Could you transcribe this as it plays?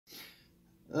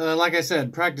Like I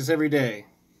said, practice every day.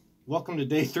 Welcome to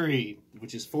day 3,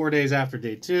 which is 4 days after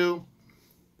day 2.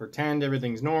 Pretend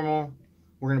everything's normal.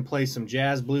 We're going to play some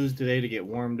jazz blues today to get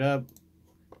warmed up.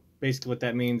 Basically what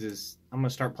that means is I'm going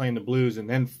to start playing the blues and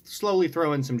then slowly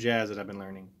throw in some jazz that I've been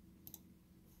learning.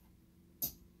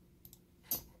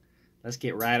 Let's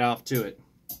get right off to it.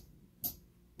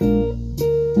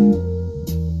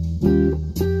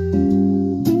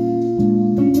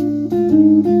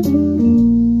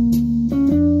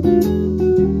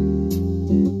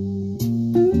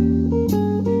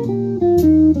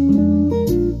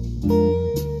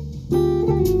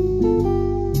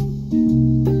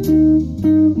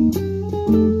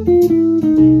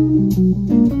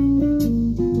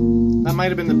 That might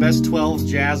have been the best 12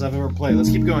 jazz I've ever played. Let's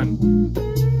keep going.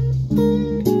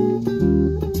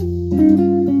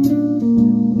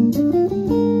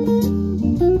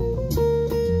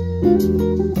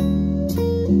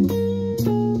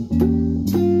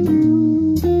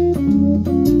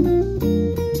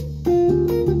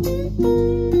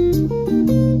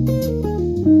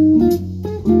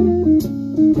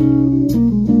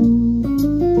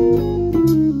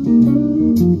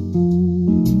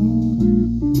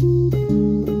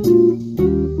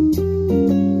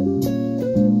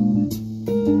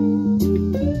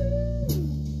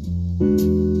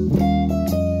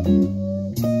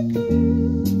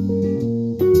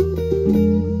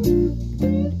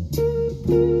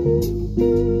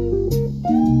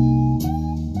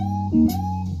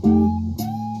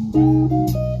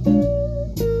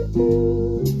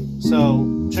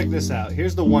 So check this out.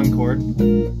 Here's the 1 chord.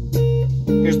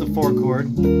 Here's the 4 chord.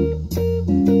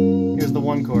 Here's the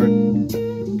 1 chord.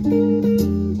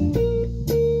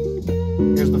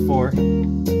 Here's the 4.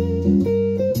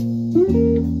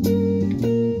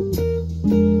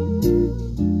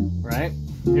 Right?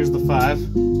 Here's the 5.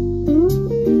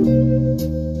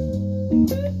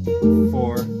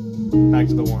 4. Back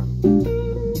to the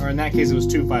 1. Or in that case it was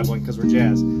 2, 5, 1 because we're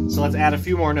jazz. So let's add a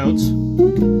few more notes.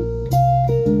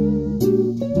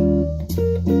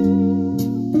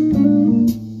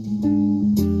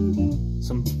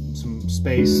 Some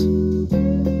space.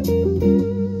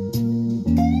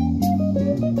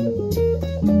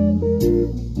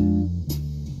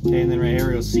 Okay, and then right here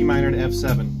we go C minor to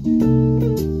F7.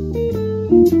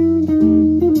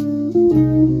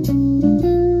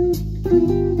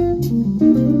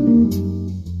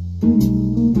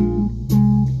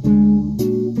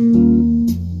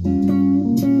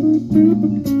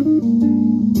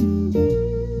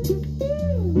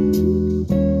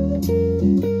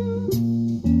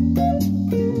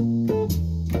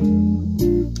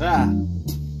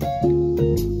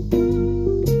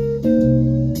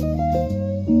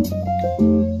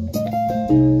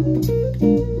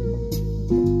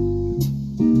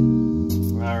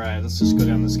 Alright, let's just go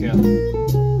down the scale.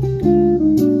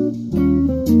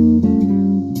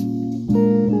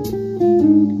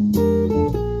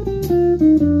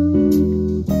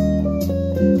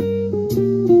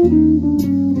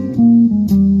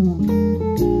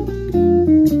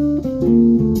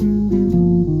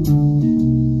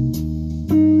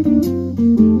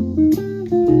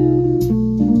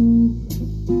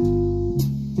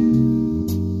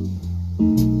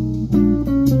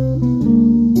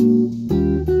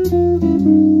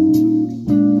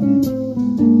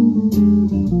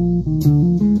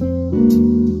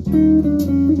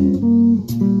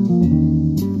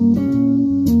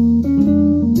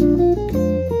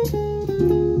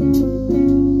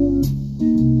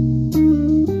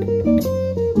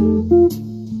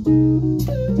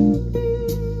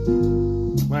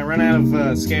 When I run out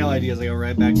of scale ideas, I go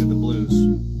right back to the blues.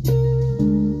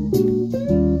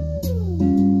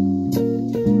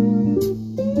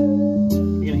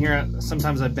 You can hear it,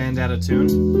 sometimes I bend out of tune.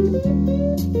 You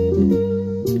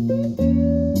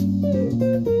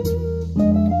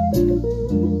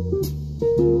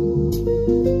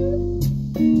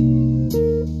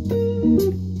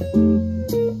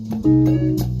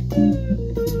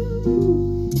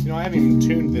know, I haven't even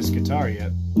tuned this guitar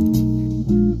yet.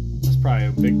 Probably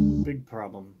a big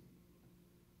problem.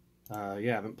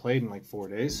 Yeah, I haven't played in like 4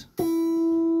 days. Okay,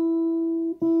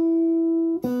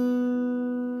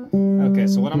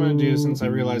 so what I'm going to do, since I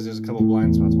realize there's a couple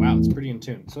blind spots, wow, it's pretty in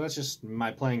tune. So that's just, my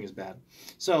playing is bad.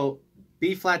 So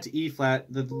B flat to E flat,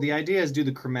 the idea is do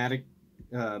the chromatic,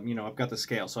 you know, I've got the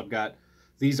scale. So I've got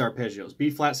these arpeggios. B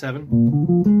flat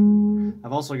 7.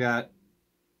 I've also got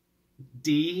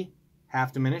D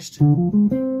half diminished.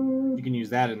 You can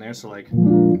use that in there, so like,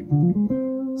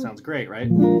 sounds great, right?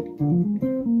 You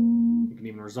can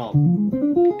even resolve,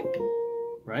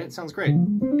 right? It sounds great.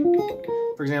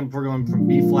 For example, if we're going from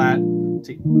B flat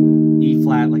to E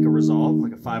flat like a resolve,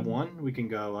 like a 5-1. We can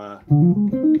go,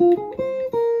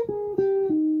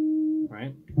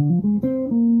 right?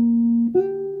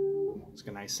 It's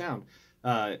a nice sound.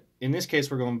 In this case,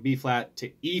 we're going B flat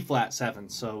to E flat 7.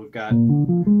 So we've got,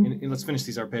 let's finish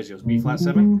these arpeggios. B flat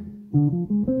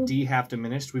 7, D half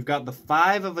diminished. We've got the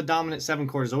 5 of a dominant 7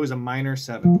 chord is always a minor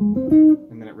 7,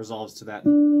 and then it resolves to that.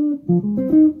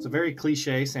 It's a very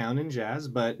cliche sound in jazz,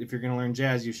 but if you're going to learn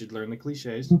jazz, you should learn the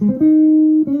cliches.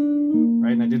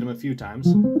 Right? And I did them a few times.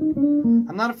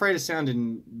 I'm not afraid of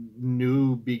sounding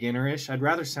new, beginner-ish. I'd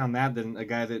rather sound that than a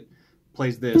guy that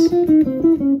plays this, you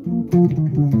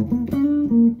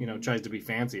know, tries to be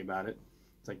fancy about it.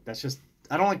 It's like, that's just,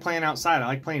 I don't like playing outside. I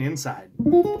like playing inside.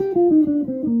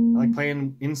 I like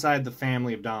playing inside the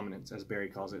family of dominants, as Barry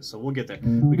calls it. So we'll get there.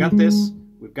 We got this,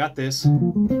 we've got this,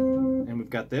 and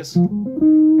we've got this.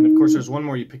 And of course, there's one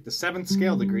more. You pick the 7th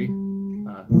scale degree,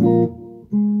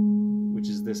 which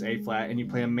is this A flat, and you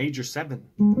play a major 7,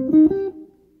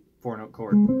 4-note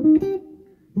chord.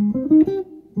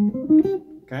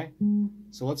 Okay,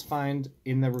 so let's find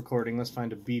in the recording, let's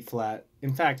find a B flat.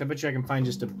 In fact, I bet you I can find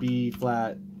just a B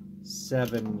flat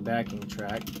 7 backing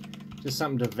track. Just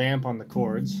something to vamp on the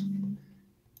chords.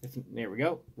 There we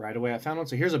go. Right away I found one.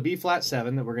 So here's a B flat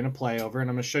 7 that we're going to play over, and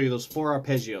I'm going to show you those 4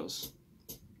 arpeggios.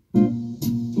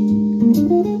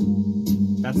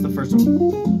 That's the first one.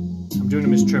 I'm doing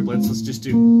them as triplets. Let's just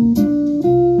do...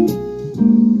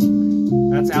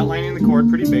 That's outlining the chord,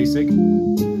 pretty basic.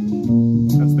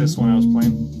 That's this one I was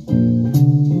playing.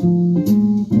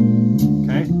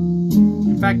 Okay.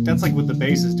 In fact, that's like what the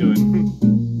bass is doing.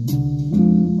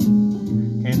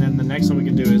 Okay, and then the next one we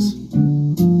can do is...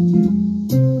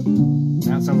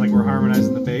 Now it sounds like we're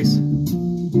harmonizing the bass.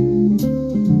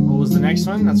 What was the next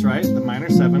one? That's right, the minor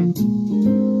 7.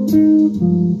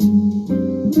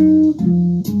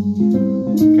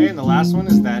 Okay, and the last one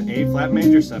is that A flat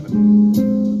major 7.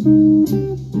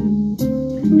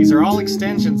 These are all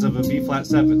extensions of a B flat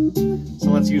 7.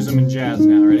 So let's use them in jazz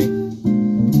now. Ready?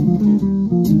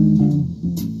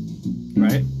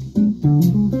 Right?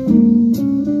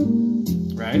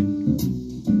 Right?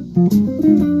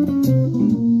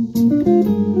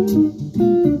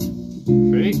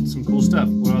 Ready? Some cool stuff.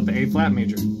 What about the A flat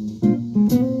major?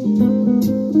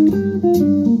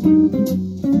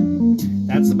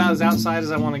 That's about as outside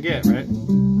as I want to get, right?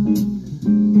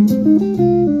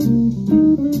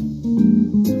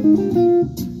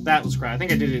 That was great. I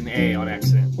think I did it in A on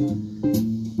accident.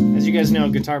 As you guys know,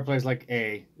 guitar players like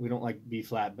A. We don't like B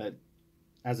flat, but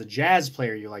as a jazz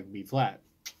player, you like B flat.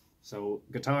 So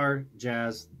guitar,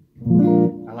 jazz,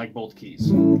 I like both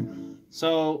keys.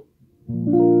 So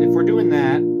if we're doing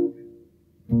that,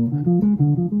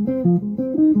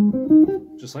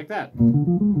 just like that,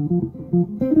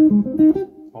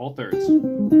 all thirds.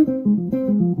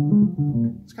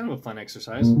 It's kind of a fun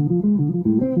exercise.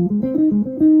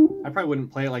 I probably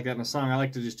wouldn't play it like that in a song. I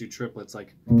like to just do triplets,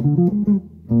 like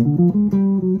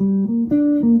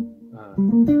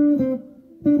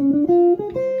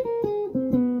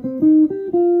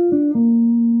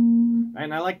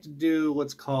and I like to do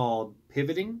what's called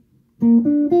pivoting.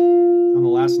 On the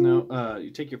last note,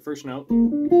 you take your first note,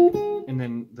 and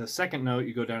then the second note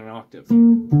you go down an octave.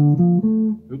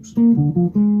 Oops.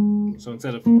 So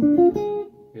instead of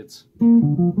it's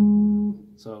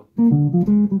so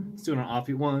let's do it on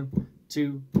offbeat. 1,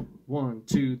 2, 1,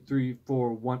 2, 3,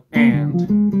 4, 1,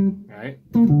 and right.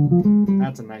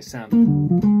 That's a nice sound.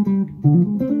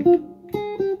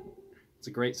 It's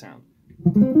a great sound.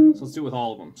 So let's do it with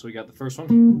all of them. So we got the first one,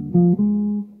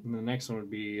 and the next one would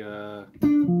be ooh,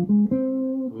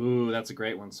 that's a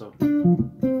great one. So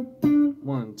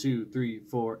 1, 2, 3,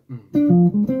 4.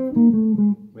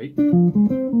 Wait.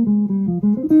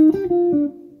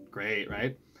 Great,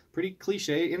 right? Pretty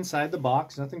cliche, inside the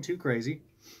box, nothing too crazy.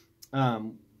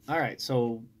 All right,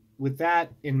 so with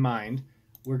that in mind,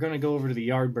 we're going to go over to the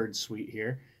Yardbird Suite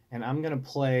here, and I'm going to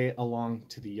play along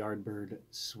to the Yardbird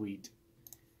Suite.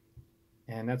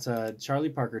 And that's a Charlie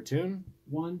Parker tune.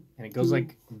 And it goes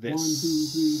like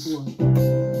this. 1, 2, 3,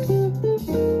 4.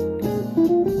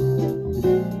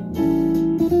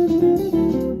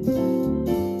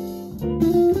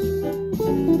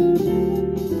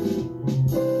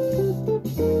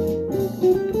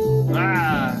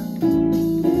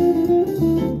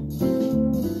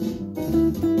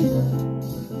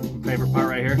 Favorite part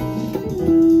right here.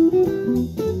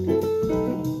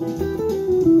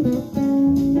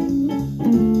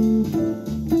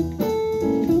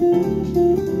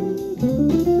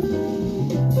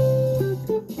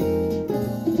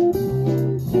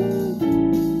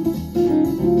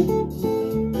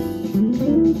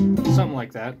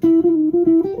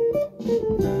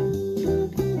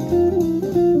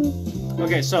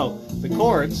 Okay, so the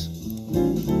chords.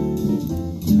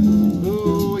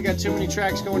 Ooh, we got too many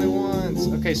tracks going at once.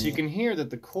 Okay, so you can hear that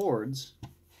the chords,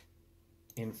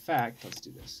 in fact, let's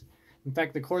do this. In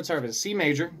fact, the chords start with a C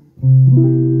major,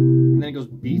 and then it goes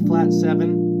B flat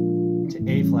 7 to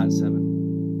A flat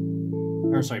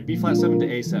 7. Or sorry, B flat 7 to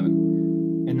A7.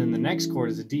 And then the next chord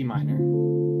is a D minor,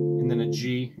 and then a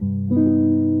G.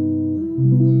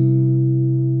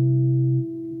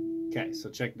 Okay, so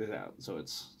check this out. So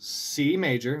it's C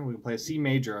major. We can play a C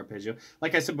major arpeggio.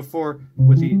 Like I said before,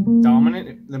 with the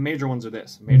dominant, the major ones are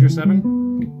this. Major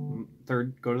 7,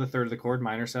 third, go to the third of the chord,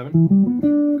 minor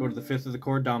 7. Go to the fifth of the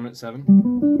chord, dominant 7.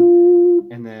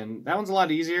 And then that one's a lot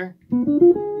easier.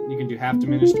 You can do half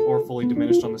diminished or fully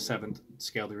diminished on the 7th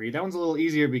scale degree. That one's a little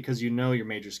easier because you know your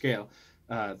major scale.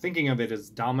 Thinking of it as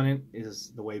dominant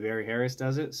is the way Barry Harris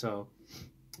does it. So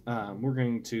we're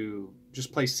going to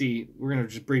just play C. We're going to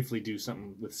just briefly do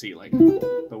something with C, but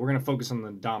we're going to focus on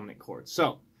the dominant chords.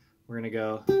 So we're going to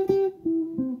go.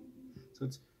 So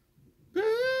it's.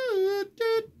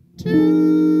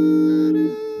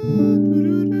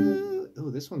 Oh,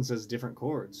 this one says different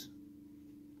chords.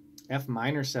 F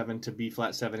minor 7 to B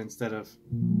flat 7 instead of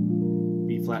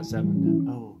B flat 7.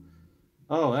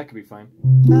 Oh, that could be fine.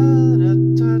 Oh,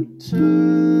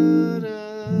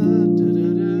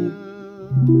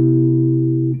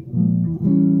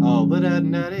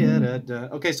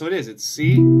 okay, so it is. It's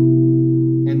C,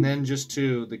 and then just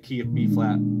to the key of B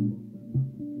flat.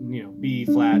 B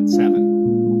flat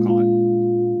 7, we'll call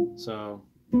it. So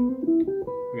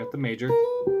we got the major.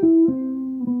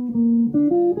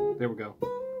 There we go.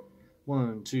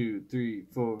 1, 2, 3,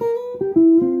 4.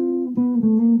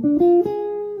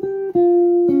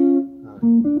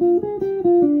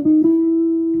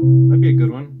 That'd be a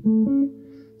good one.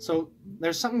 So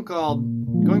there's something called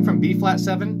going from B flat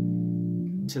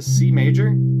 7 to C major.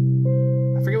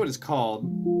 I forget what it's called.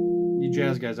 You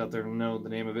jazz guys out there know the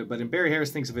name of it, but Barry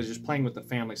Harris thinks of it as just playing with the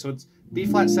family. So it's B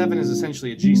flat 7 is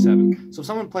essentially a G7. So if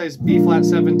someone plays B flat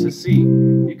 7 to C,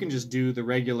 you can just do the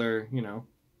regular,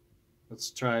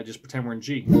 let's try, just pretend we're in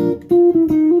G.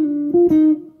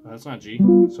 That's not G.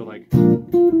 So and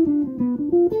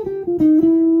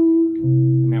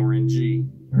now we're in G,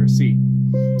 or C.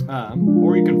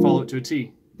 Or you can follow it to a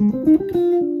T.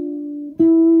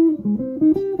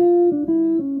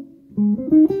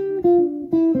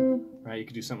 Right, you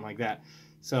could do something like that.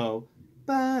 So,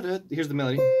 here's the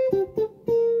melody.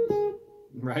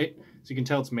 Right? So you can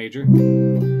tell it's major.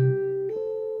 And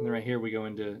then right here we go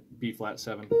into B flat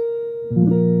 7.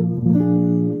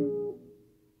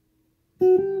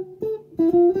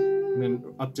 And then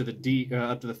up to the D,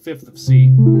 up to the 5th of C.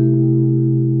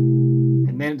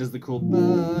 And then it does the cool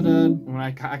when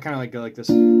I kind of go like this.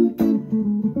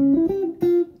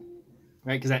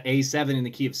 Right? Because that A7 in the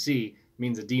key of C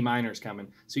means a D minor is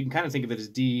coming. So you can kind of think of it as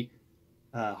D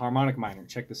harmonic minor.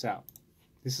 Check this out.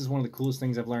 This is one of the coolest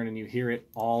things I've learned, and you hear it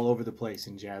all over the place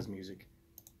in jazz music.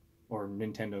 Or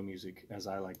Nintendo music, as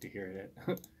I like to hear it.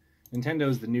 Nintendo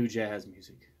is the new jazz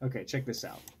music. Okay, check this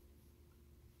out.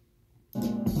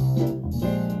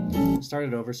 Start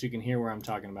it over so you can hear where I'm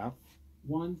talking about.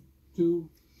 1, 2,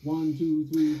 1, 2,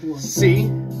 3, 4. C,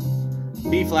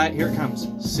 B flat, here it comes.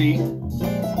 C.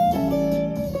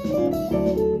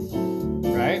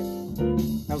 Right?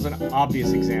 That was an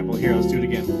obvious example. Here, let's do it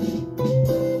again.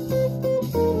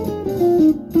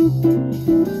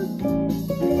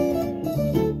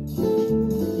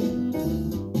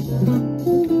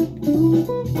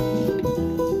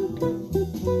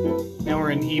 Now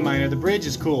we're in E minor. The bridge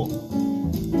is cool.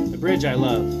 The bridge I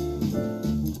love.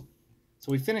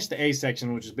 So we finished the A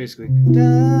section, which is basically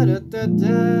da da da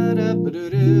da da ba da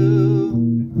do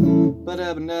ba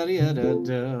da ba da da da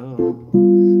do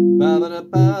ba ba da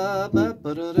ba ba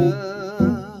ba da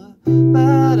da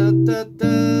ba da da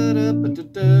da da ba da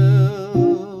do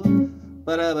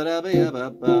ba da ba da ba ba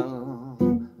ba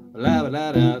la ba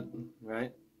da da,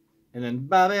 right? And then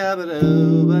ba ba ba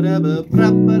do ba da ba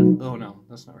ba ba. Oh no,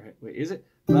 that's not right. Wait, is it?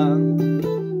 Bum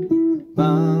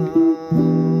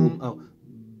bum. Oh.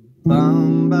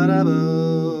 Bum ba da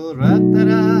boo ra da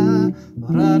da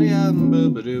ra da boo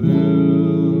ba doo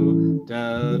boo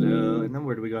da do. And then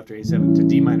where do we go after A7? To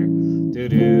D minor. Do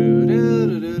do do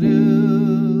do do do do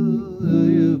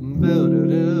do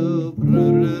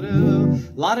do.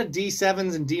 A lot of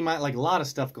D7s and D minor, like a lot of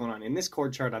stuff going on. In this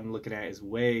chord chart I'm looking at is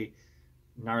way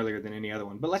gnarlier than any other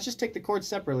one. But let's just take the chords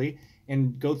separately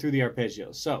and go through the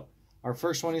arpeggios. So our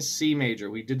first one is C major.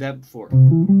 We did that before.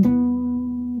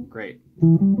 Great.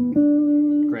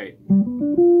 Great.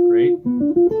 Great.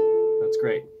 That's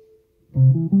great.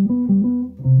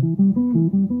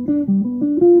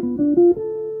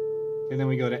 And then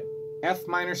we go to F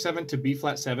minor 7 to B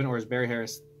flat 7, or as Barry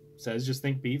Harris says, just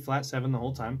think B flat 7 the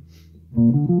whole time.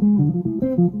 And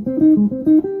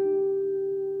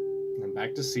then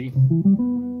back to C.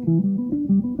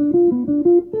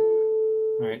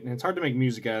 Alright, and it's hard to make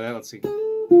music out of that. Let's see.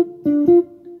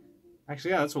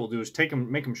 Actually, yeah, that's what we'll do, is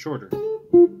make them shorter.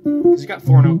 Because you got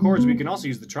 4-note chords, but you can also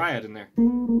use the triad in there.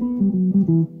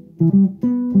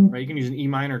 Right, you can use an E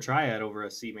minor triad over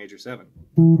a C major 7.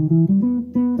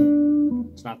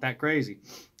 It's not that crazy.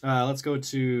 Let's go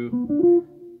to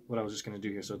what I was just going to do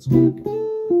here. So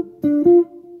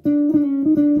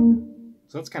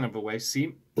that's kind of a way.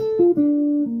 C.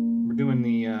 We're doing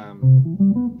the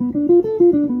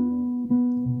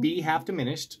B half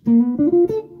diminished.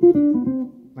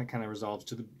 That kind of resolves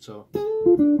to the, so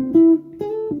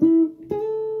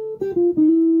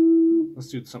let's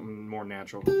do something more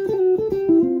natural. And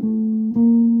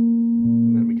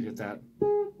then we can hit that.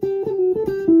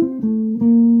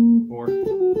 Or, ooh.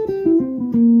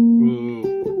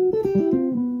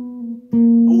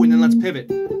 Oh, and then let's pivot.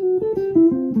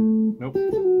 Nope.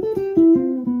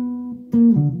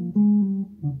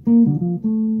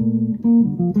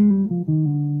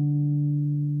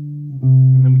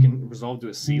 And then we can resolve to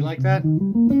a C like that.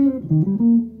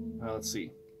 Let's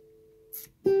see.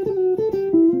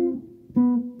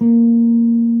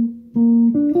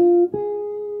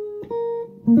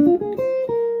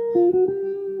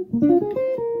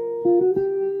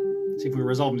 See, if we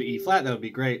resolve them to E flat, that would be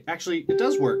great. Actually, it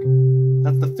does work.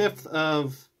 That's the 5th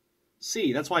of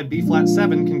C. That's why B flat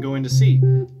 7 can go into C,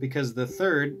 because the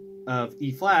 3rd of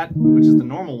E flat, which is the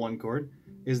normal 1 chord,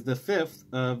 is the 5th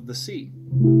of the C.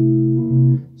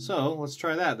 So let's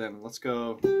try that then. Let's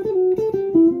go.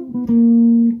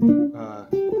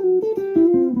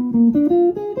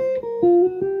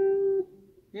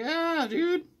 Yeah,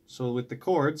 dude. So with the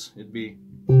chords, it'd be.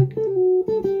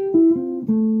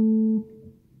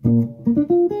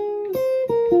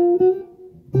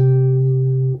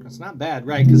 That's not bad,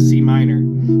 right? Because C minor.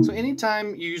 So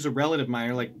anytime you use a relative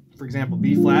minor, like for example,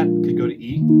 B flat could go to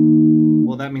E.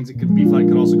 Well, that means B flat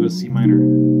could also go to C minor,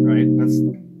 right? That's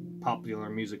popular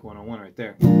music 101 right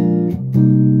there.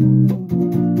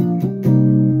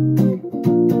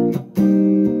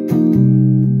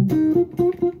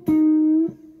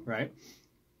 Right?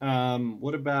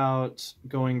 What about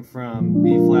going from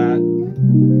B flat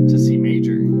to C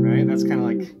major, right? That's kind of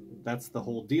like, that's the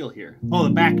whole deal here. Oh,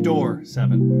 the backdoor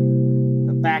 7.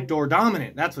 The backdoor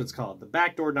dominant, that's what it's called. The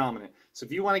backdoor dominant. So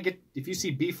if you want to get, if you see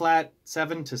B flat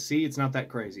 7 to C, it's not that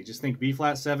crazy. Just think B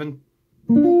flat 7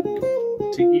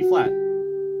 to E flat.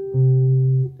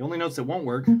 The only notes that won't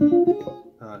work, well,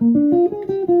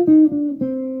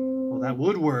 that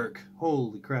would work.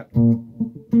 Holy crap.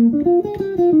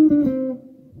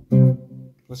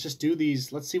 Let's just do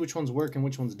these. Let's see which ones work and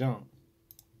which ones don't.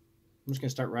 I'm just going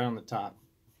to start right on the top.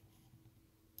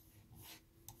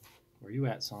 Where are you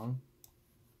at, song?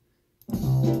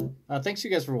 Thanks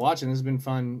you guys for watching. This has been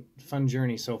fun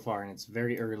journey so far, and it's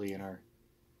very early in our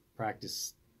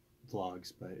practice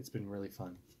vlogs, but it's been really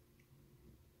fun.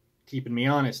 Keeping me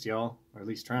honest, y'all, or at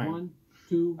least trying. 1,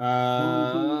 2,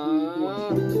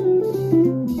 1,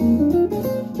 2, 3, 4.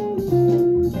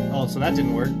 Oh, so that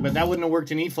didn't work, but that wouldn't have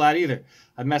worked in E flat either.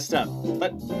 I messed up,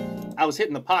 but I was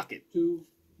hitting the pocket. 2,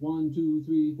 1, 2,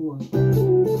 3, 4.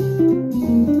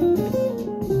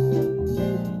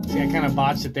 See, I kind of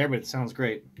botched it there, but it sounds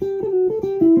great. How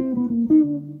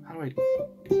do I?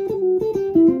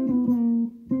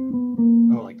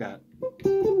 Oh, like that.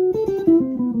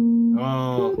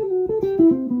 Oh.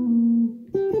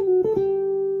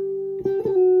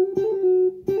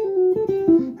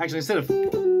 Actually, instead of,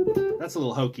 that's a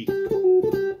little hokey.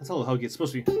 That's a little hokey. It's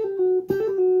supposed to be.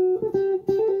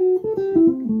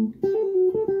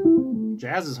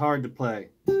 Jazz is hard to play.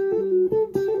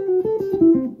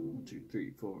 1, 2,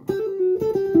 3, 4.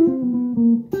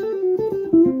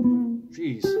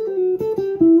 Jeez.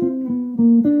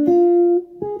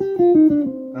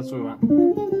 That's what we want.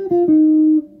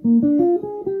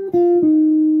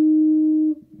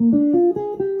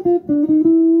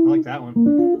 I like that one.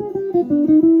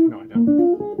 No, I don't.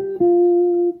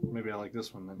 Maybe I like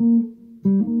this one then.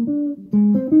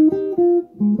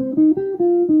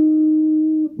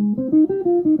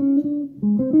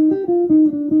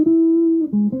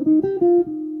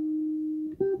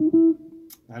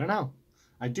 I don't know.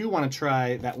 I do want to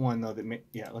try that one though.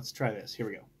 Yeah, let's try this. Here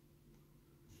we go.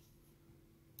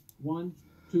 1,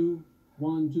 2,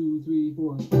 1, 2, 3,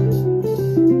 4.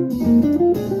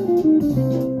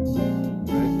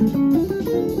 Right.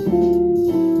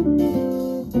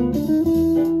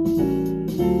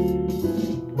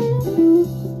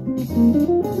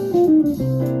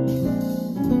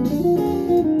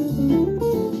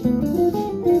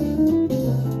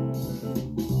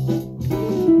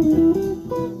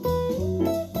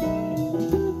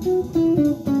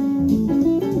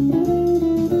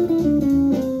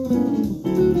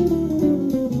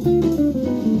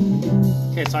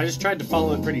 So I just tried to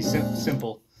follow it pretty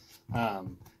simple.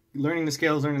 Learning the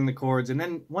scales, learning the chords, and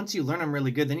then once you learn them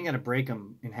really good, then you got to break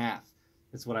them in half.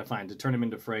 That's what I find, to turn them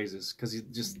into phrases, because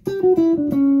it just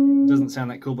doesn't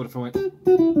sound that cool. But if I went,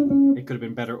 it could have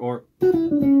been better, or.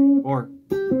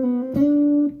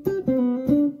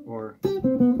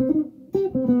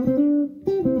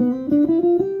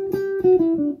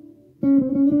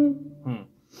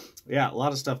 Yeah, a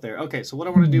lot of stuff there. Okay, so what I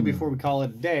want to do before we call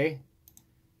it a day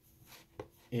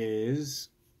is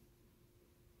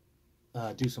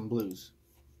do some blues.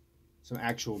 Some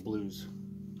actual blues.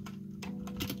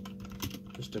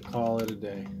 Just to call it a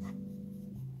day.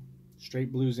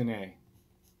 Straight blues in A. I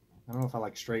don't know if I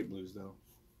like straight blues, though.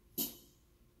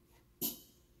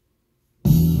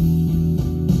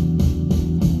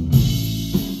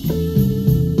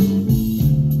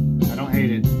 I don't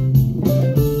hate it.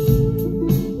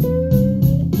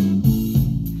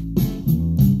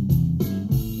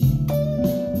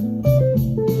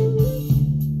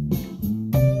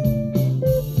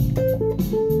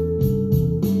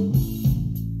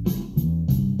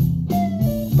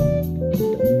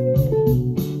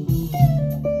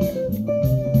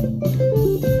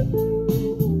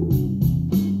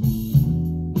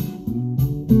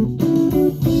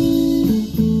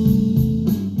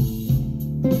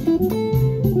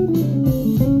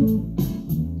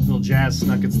 Jazz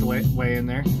snuck its way in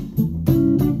there.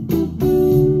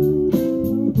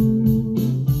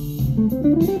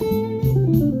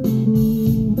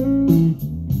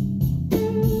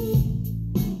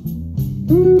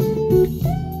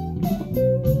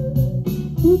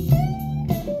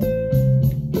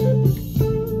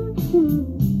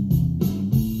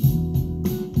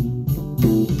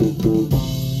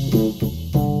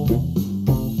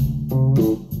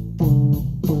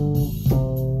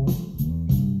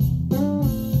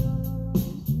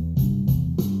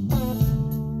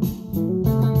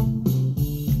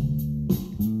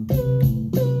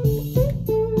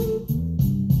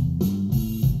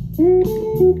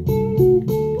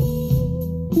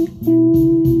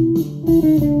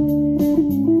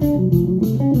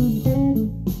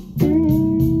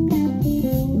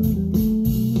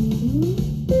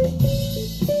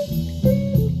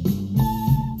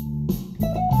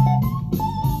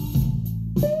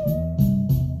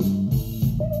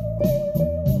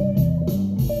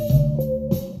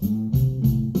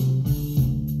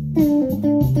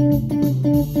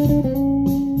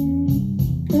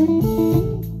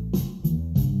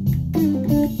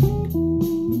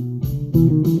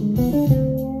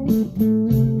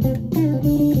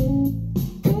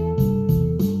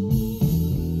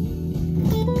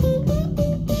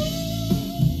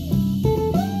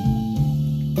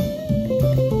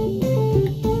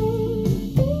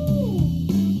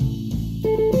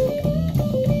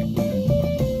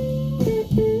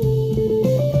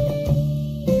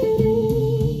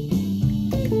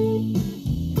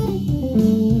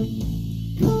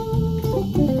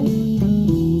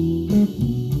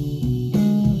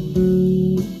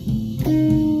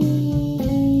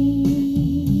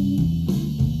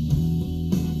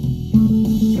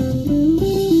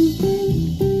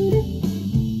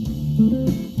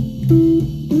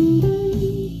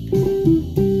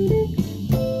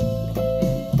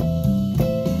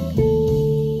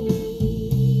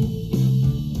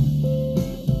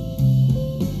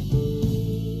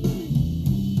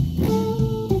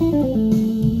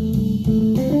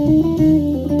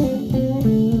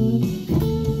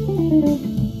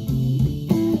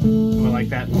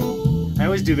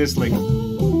 Do this like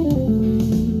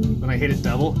when I hit it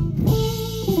double.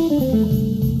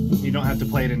 You don't have to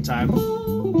play it in time,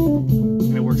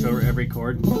 and it works over every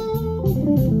chord.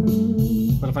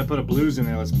 But if I put a blues in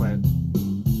there, let's play it.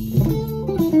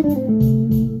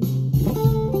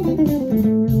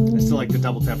 I still like the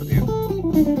double tap at the end.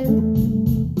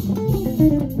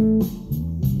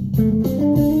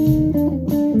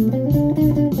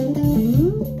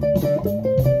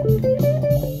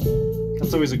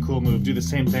 That's always a cool move. Do the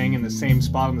same thing in the same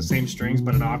spot on the same strings,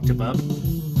 but an octave up.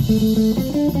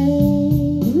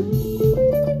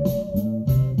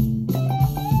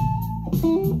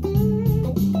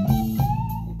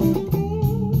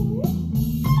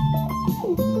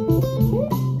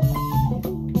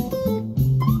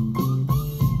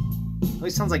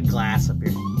 Always sounds like glass up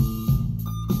here.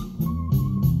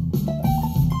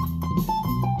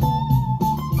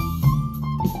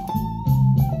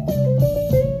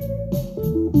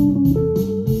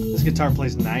 This guitar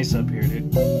plays nice up here,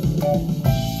 dude.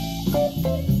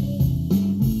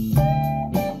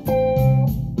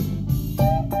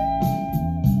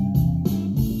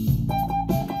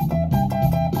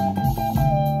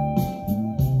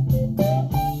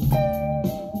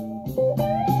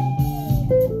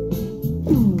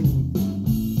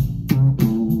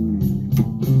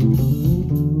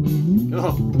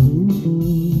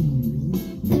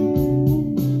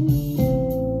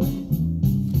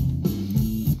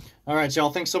 right,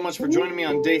 y'all. Thanks so much for joining me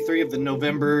on day 3 of the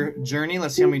November journey.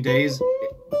 Let's see how many days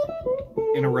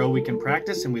in a row we can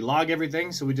practice, and we log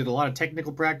everything. So we did a lot of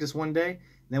technical practice one day,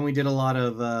 then we did a lot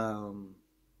of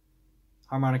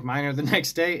harmonic minor the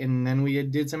next day, and then we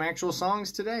did some actual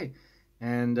songs today.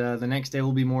 And the next day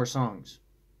will be more songs.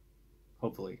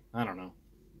 Hopefully. I don't know.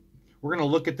 We're going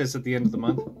to look at this at the end of the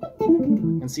month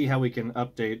and see how we can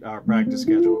update our practice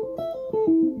schedule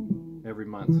every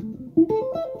month.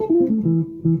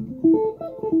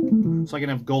 So I can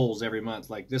have goals every month.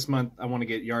 Like this month, I want to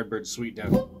get Yardbird Suite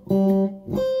done.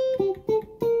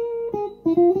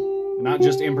 Not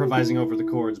just improvising over the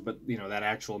chords, but, you know, that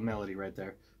actual melody right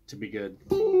there to be good.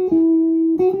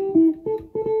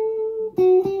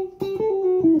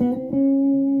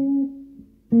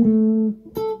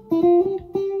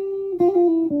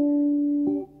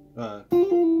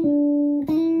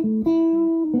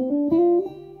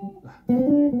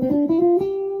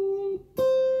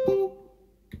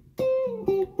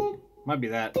 Might be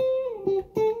that.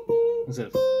 Instead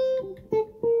of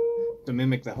to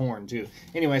mimic the horn too.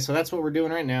 Anyway, so that's what we're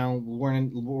doing right now. We're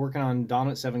working on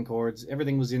dominant 7 chords.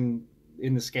 Everything was in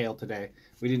the scale today.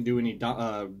 We didn't do any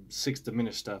 6th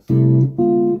diminished stuff. That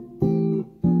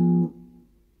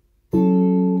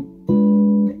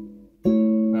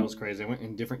was crazy. I went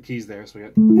in different keys there, so we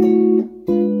got.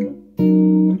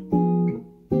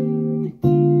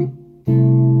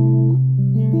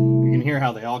 You can hear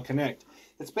how they all connect.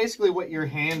 It's basically what your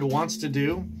hand wants to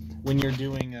do when you're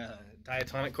doing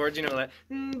diatonic chords. You know that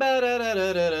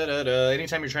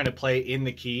anytime you're trying to play in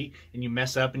the key and you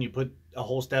mess up and you put a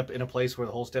whole step in a place where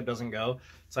the whole step doesn't go.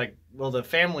 It's like, well, the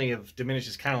family of diminished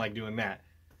is kind of like doing that.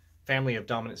 Family of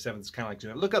dominant 7th is kind of like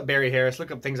doing that. Look up Barry Harris.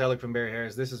 Look up things I look from Barry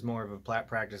Harris. This is more of a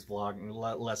practice vlog and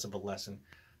less of a lesson.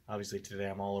 Obviously today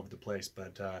I'm all over the place,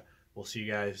 but we'll see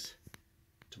you guys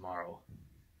tomorrow.